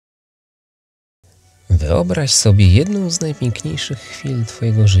Wyobraź sobie jedną z najpiękniejszych chwil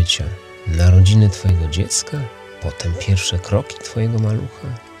Twojego życia. Narodziny Twojego dziecka, potem pierwsze kroki Twojego malucha,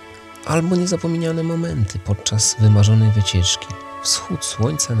 albo niezapomniane momenty podczas wymarzonej wycieczki, wschód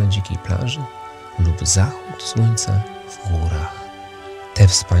słońca na dzikiej plaży lub zachód słońca w górach. Te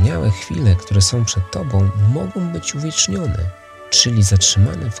wspaniałe chwile, które są przed Tobą, mogą być uwiecznione, czyli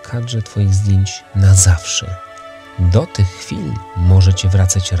zatrzymane w kadrze Twoich zdjęć na zawsze. Do tych chwil możecie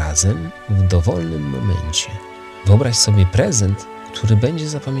wracać razem w dowolnym momencie. Wyobraź sobie prezent, który będzie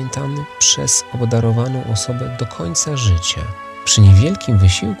zapamiętany przez obdarowaną osobę do końca życia. Przy niewielkim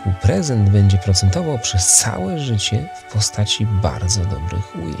wysiłku prezent będzie procentował przez całe życie w postaci bardzo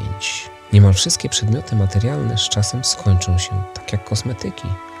dobrych ujęć. Niemal wszystkie przedmioty materialne z czasem skończą się, tak jak kosmetyki,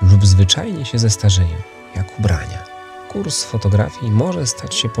 lub zwyczajnie się zestarzeją, jak ubrania. Kurs fotografii może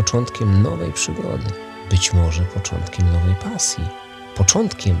stać się początkiem nowej przygody, być może początkiem nowej pasji.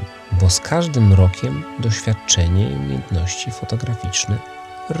 Początkiem, bo z każdym rokiem doświadczenie i umiejętności fotograficzne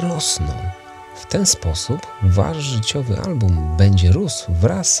rosną. W ten sposób wasz życiowy album będzie rósł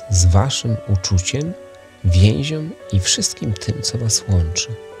wraz z waszym uczuciem, więzią i wszystkim tym, co was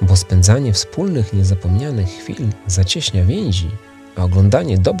łączy. Bo spędzanie wspólnych, niezapomnianych chwil zacieśnia więzi, a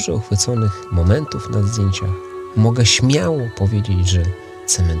oglądanie dobrze uchwyconych momentów na zdjęciach mogę śmiało powiedzieć, że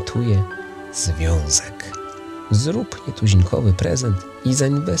cementuje związek. Zrób nietuzinkowy prezent i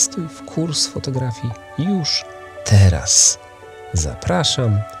zainwestuj w kurs fotografii już teraz.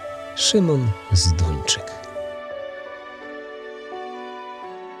 Zapraszam, Szymon Zduńczyk.